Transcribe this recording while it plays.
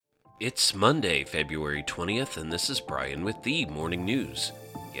It's Monday, February 20th, and this is Brian with the Morning News.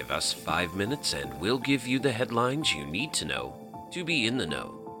 Give us 5 minutes and we'll give you the headlines you need to know to be in the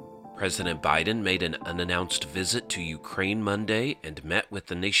know. President Biden made an unannounced visit to Ukraine Monday and met with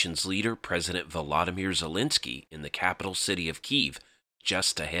the nation's leader, President Volodymyr Zelensky, in the capital city of Kyiv,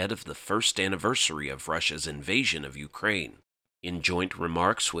 just ahead of the first anniversary of Russia's invasion of Ukraine. In joint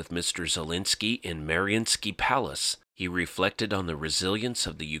remarks with Mr. Zelensky in Mariinsky Palace, he reflected on the resilience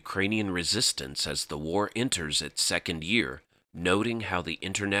of the Ukrainian resistance as the war enters its second year, noting how the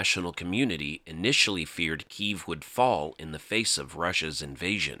international community initially feared Kyiv would fall in the face of Russia's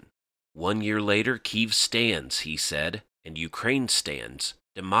invasion. 1 year later, Kyiv stands, he said, and Ukraine stands.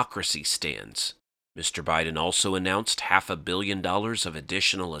 Democracy stands. Mr. Biden also announced $500 million of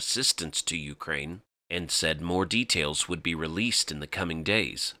additional assistance to Ukraine, and said more details would be released in the coming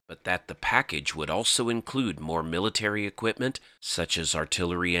days, but that the package would also include more military equipment such as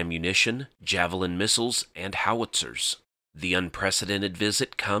artillery ammunition, Javelin missiles, and howitzers. The unprecedented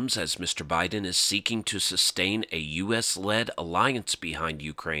visit comes as Mr. Biden is seeking to sustain a U.S.-led alliance behind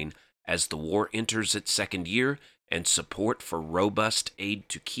Ukraine as the war enters its second year and support for robust aid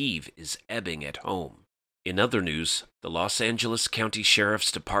to Kyiv is ebbing at home. In other news, the Los Angeles County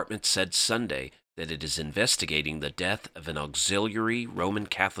Sheriff's Department said Sunday that it is investigating the death of an auxiliary Roman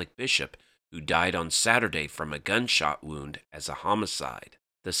Catholic bishop who died on Saturday from a gunshot wound as a homicide.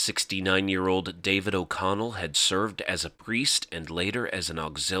 The 69-year-old David O'Connell had served as a priest and later as an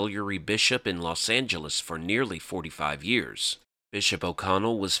auxiliary bishop in Los Angeles for nearly 45 years. Bishop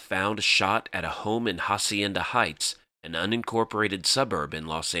O'Connell was found shot at a home in Hacienda Heights, an unincorporated suburb in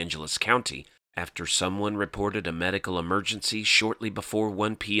Los Angeles County, after someone reported a medical emergency shortly before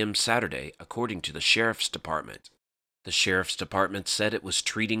 1 p.m. Saturday, according to the Sheriff's Department. The Sheriff's Department said it was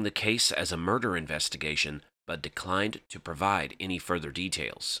treating the case as a murder investigation, but declined to provide any further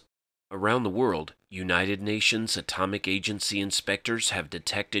details. Around the world, United Nations Atomic Agency inspectors have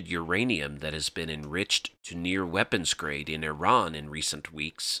detected uranium that has been enriched to near weapons grade in Iran in recent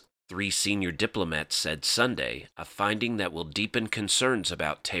weeks. 3 senior diplomats said Sunday, a finding that will deepen concerns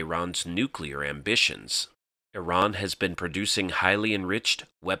about Tehran's nuclear ambitions. Iran has been producing highly enriched,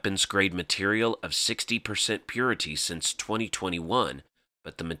 weapons-grade material of 60% purity since 2021,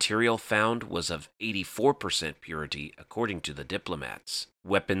 but the material found was of 84% purity, according to the diplomats.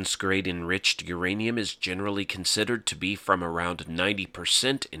 Weapons-grade enriched uranium is generally considered to be from around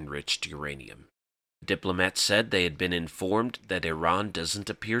 90% enriched uranium. Diplomats said they had been informed that Iran doesn't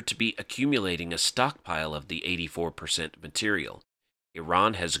appear to be accumulating a stockpile of the 84% material.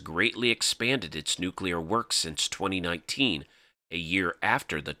 Iran has greatly expanded its nuclear work since 2019, a year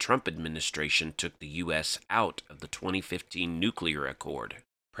after the Trump administration took the U.S. out of the 2015 nuclear accord.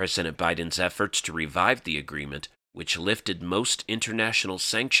 President Biden's efforts to revive the agreement, which lifted most international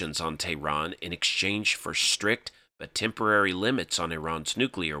sanctions on Tehran in exchange for strict but temporary limits on Iran's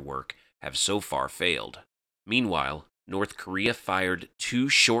nuclear work, have so far failed. Meanwhile, North Korea fired 2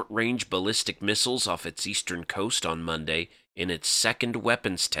 short-range ballistic missiles off its eastern coast on Monday in its second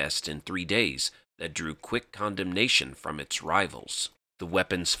weapons test in 3 days that drew quick condemnation from its rivals. The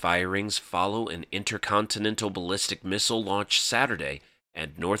weapons firings follow an intercontinental ballistic missile launch Saturday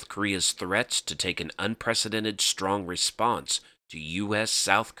and North Korea's threats to take an unprecedented strong response to U.S.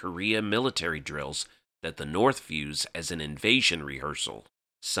 South Korea military drills that the North views as an invasion rehearsal.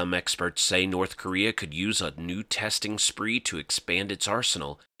 Some experts say North Korea could use a new testing spree to expand its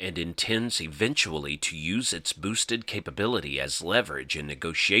arsenal and intends eventually to use its boosted capability as leverage in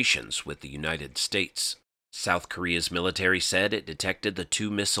negotiations with the United States. South Korea's military said it detected the 2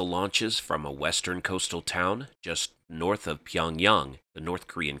 missile launches from a western coastal town just north of Pyongyang, the North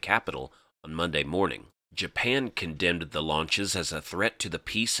Korean capital, on Monday morning. Japan condemned the launches as a threat to the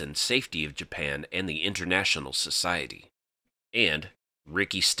peace and safety of Japan and the international society. And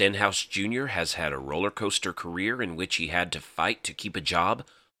Ricky Stenhouse Jr. has had a roller coaster career in which he had to fight to keep a job,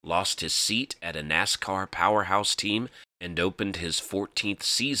 lost his seat at a NASCAR powerhouse team, and opened his 14th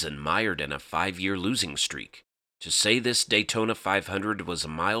season mired in a 5-year losing streak. To say this Daytona 500 was a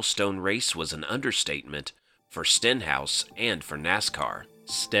milestone race was an understatement for Stenhouse and for NASCAR.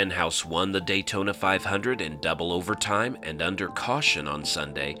 Stenhouse won the Daytona 500 in double overtime and under caution on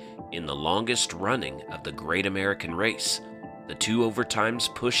Sunday in the longest running of the Great American Race. The 2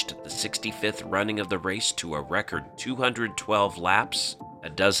 overtimes pushed the 65th running of the race to a record 212 laps, a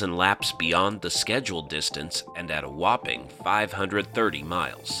dozen laps beyond the scheduled distance, and at a whopping 530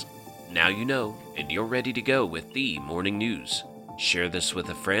 miles. Now you know, and you're ready to go with the Morning News. Share this with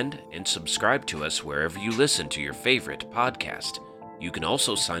a friend and subscribe to us wherever you listen to your favorite podcast. You can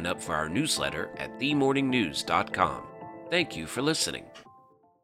also sign up for our newsletter at themorningnews.com. Thank you for listening.